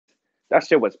That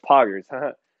shit was poggers,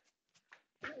 huh?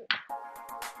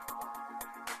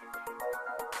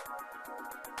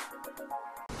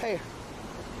 Hey,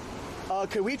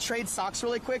 could we trade socks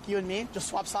really quick, you and me? Just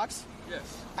swap socks? Yes.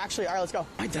 Actually, all right, let's go.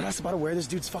 My deadass about to wear this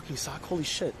dude's fucking sock. Holy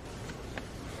shit.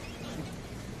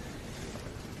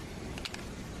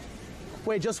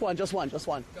 Wait, just one.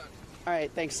 All right,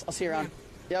 thanks. I'll see you around.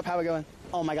 Yep, how we going?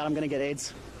 Oh my god, I'm gonna get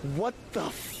AIDS. What the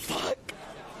fuck?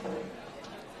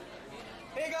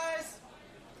 Hey guys,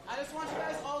 I just want you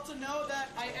guys all to know that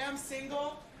I am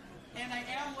single and I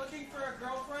am looking for a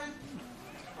girlfriend.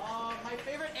 My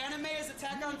favorite anime is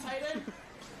Attack on Titan,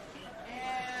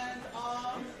 and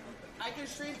I can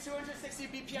stream 260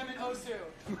 BPM in Osu.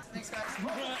 Thanks, guys.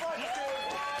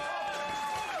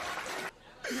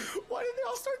 Why did they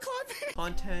all start clapping?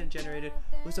 Content generated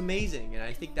was amazing, and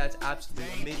I think that's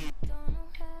absolutely amazing.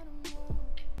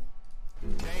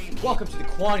 Welcome to the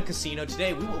Quan Casino.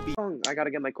 Today we will be. I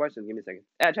gotta get my questions. Give me a second.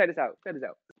 Check this out.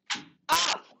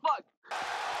 Ah, fuck.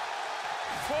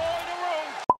 4 in a row.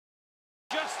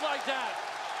 Just like that.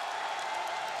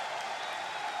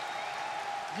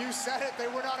 You said it. They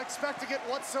were not expecting it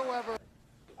whatsoever.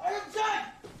 I am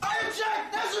Jack!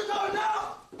 Nezuko,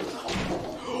 no!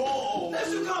 Oh.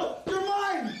 Nezuko, you're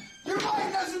mine!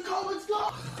 Nezuko, let's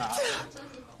go!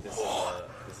 This is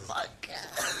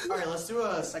Alright, let's do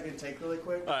a second take really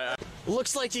quick. Alright.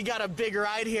 Looks like you got a big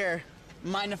ride here.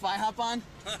 Mind if I hop on?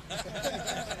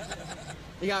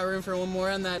 You got room for one more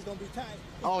on that? It's gonna be tight.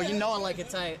 Oh, you know I like it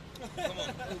tight. Come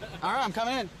on. Alright, I'm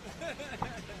coming in.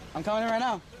 I'm coming in right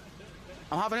now.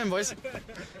 I'm hopping in, boys.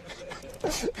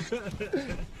 Come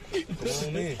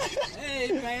on in. Hey,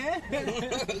 man.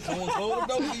 Someone hold the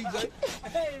door, DJ.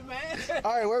 Hey, man.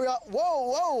 All right, where we at?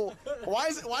 Whoa. Why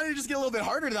did it just get a little bit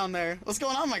harder down there? What's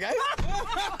going on, my guy?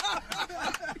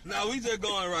 No, we just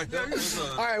going right there.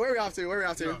 All right, where we off to?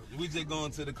 No, we just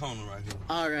going to the corner right here.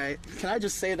 All right. Can I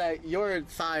just say that your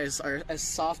thighs are as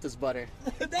soft as butter?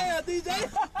 Damn, DJ.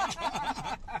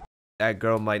 That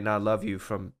girl might not love you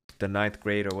from the 9th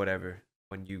grade or whatever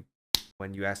when you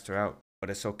asked her out, but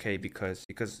it's okay because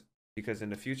in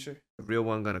the future the real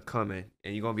one gonna come in,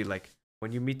 and you're gonna be like,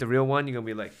 when you meet the real one, you're gonna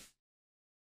be like.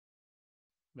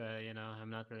 But you know, I'm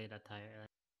not really that tired.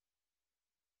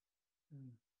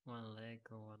 One leg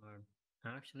or one arm. I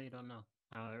actually don't know.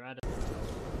 I would rather.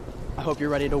 I hope you're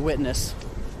ready to witness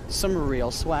some real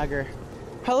swagger.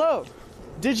 Hello.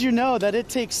 Did you know that it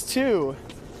takes two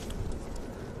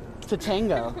to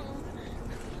tango?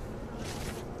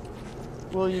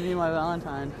 Will you be my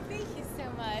Valentine? Thank you so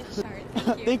much. Alright,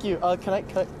 Thank you. Can I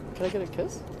get a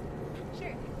kiss?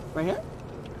 Sure. Right here?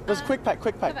 Just quick pack. How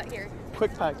about here?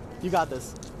 Quick pack. You got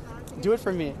this. Do it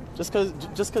for me. Just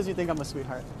cause you think I'm a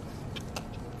sweetheart.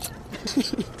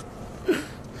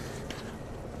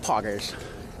 Poggers.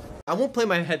 I won't play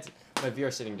my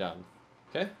VR sitting down.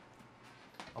 Okay?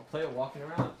 I'll play it walking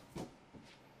around.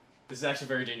 This is actually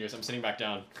very dangerous. I'm sitting back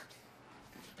down.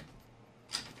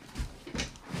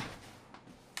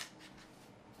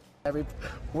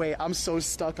 Wait, I'm so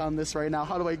stuck on this right now.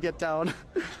 How do I get down?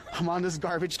 I'm on this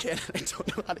garbage can and I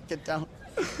don't know how to get down.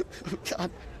 Oh,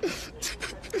 God.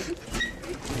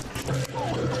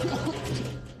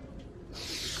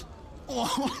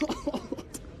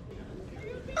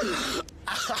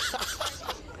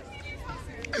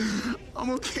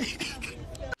 I'm okay.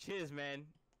 Cheers, man.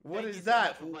 What is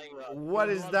that? What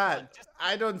is that?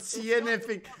 I don't see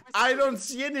anything. I don't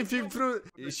see anything through.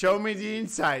 Show me the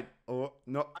inside. Oh,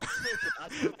 no.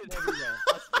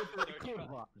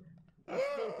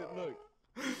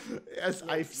 Yes,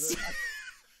 I've seen.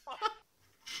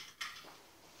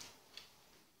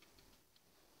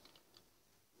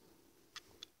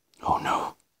 Oh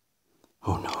no.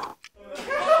 Oh no.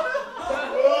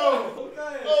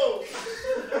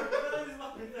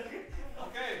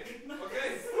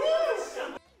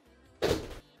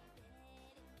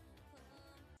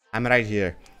 I'm right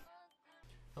here.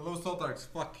 Hello, Saltarks.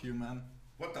 Fuck you, man.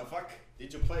 What the fuck?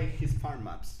 Did you play his farm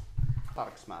maps?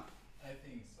 Parks map. I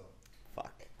think so.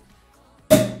 Fuck.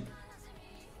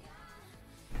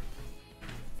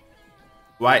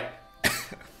 Why?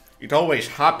 It always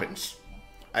happens.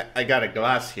 I got a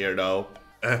glass here though.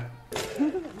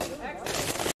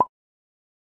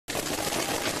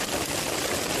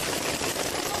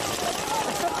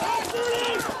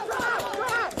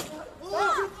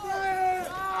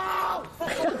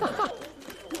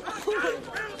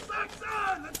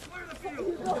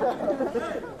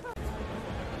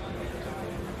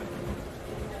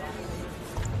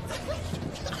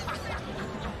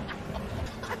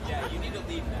 Yeah, you need to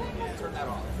leave now. Turn that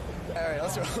off. Alright,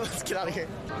 let's get out of here.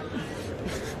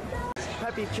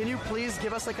 Peppy, can you please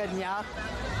give us like a nya?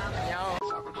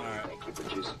 Alright.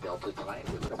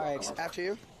 Alright, after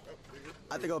you.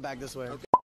 I have to go back this way.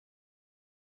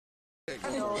 He is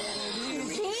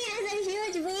a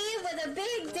huge weeb with a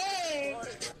big dick.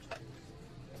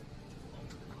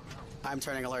 I'm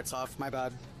turning alerts off. My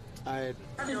bad.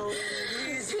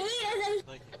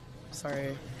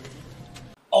 Sorry.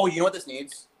 Oh, you know what this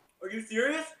needs? Are you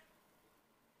serious?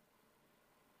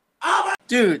 Oh,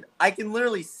 dude, I can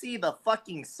literally see the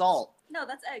fucking salt. No,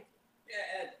 that's egg.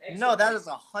 Yeah, egg no, that is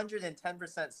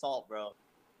 110% salt, bro.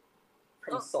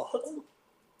 Salt?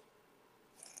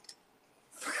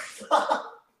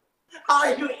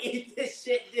 How do you eat this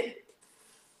shit, dude?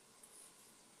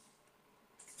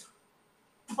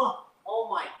 Oh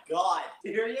my god.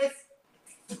 Serious?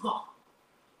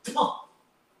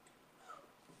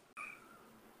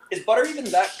 Is butter even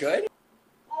that good?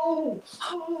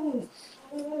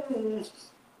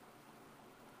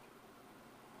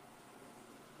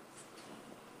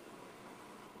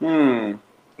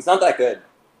 It's not that good.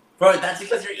 Bro, that's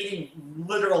because you're eating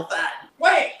literal fat.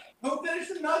 Wait! Who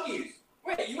finished the nuggies?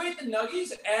 Wait, you ate the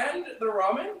nuggies and the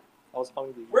ramen? I was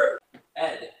hungry. We're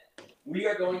Ed. We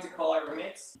are going to call our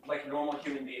roommates like normal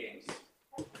human beings.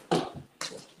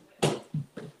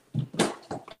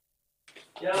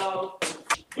 Yo.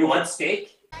 You want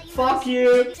steak? Fuck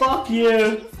you! Fuck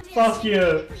you! Fuck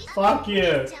you! Fuck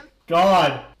you!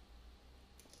 God!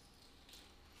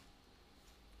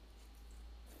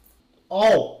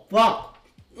 Oh, fuck!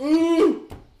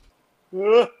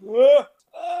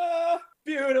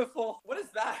 Beautiful. What is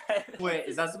that? Wait,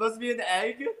 is that supposed to be an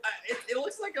egg? It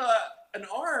looks like an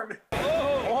arm.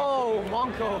 Oh,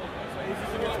 Monko.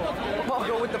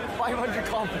 Monko with the 500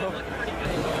 combo.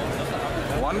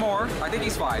 One more. I think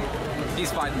he's fine.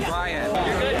 He's fine. Brian.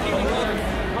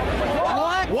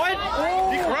 What? What?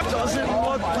 Oh, doesn't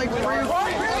look like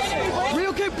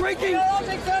Ryu kept breaking.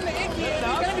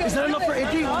 Is that enough for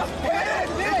Icky?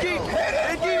 Icky!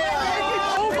 Icky!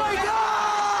 Oh my god!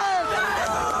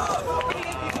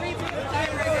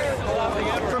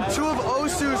 From two of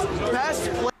Osu's best.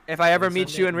 If I ever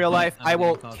meet you in real life, I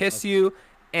will kiss you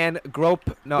and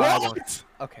grope. No, I won't.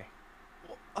 Okay.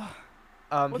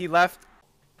 He left.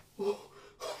 Oh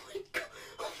my god.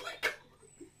 Oh my god.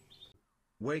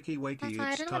 Wakey, wakey,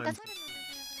 it's time.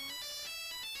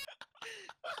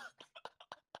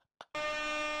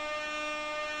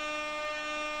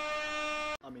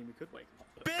 I mean, we could wake up.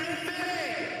 Big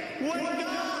Bang! Wake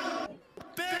up!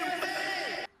 Big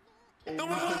Bang! The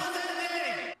world is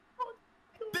ending!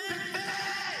 Big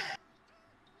Bang!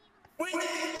 We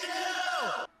need you!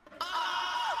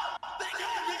 Ah! They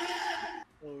got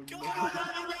you! Come on, let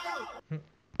me go!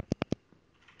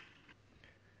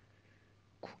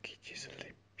 Cookie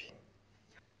sleeping.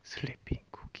 Sleeping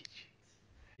Cookie.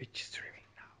 It's streaming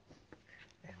now.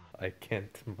 I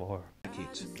can't more.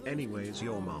 Anyways,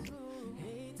 your mom.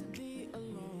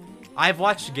 I've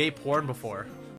watched gay porn before.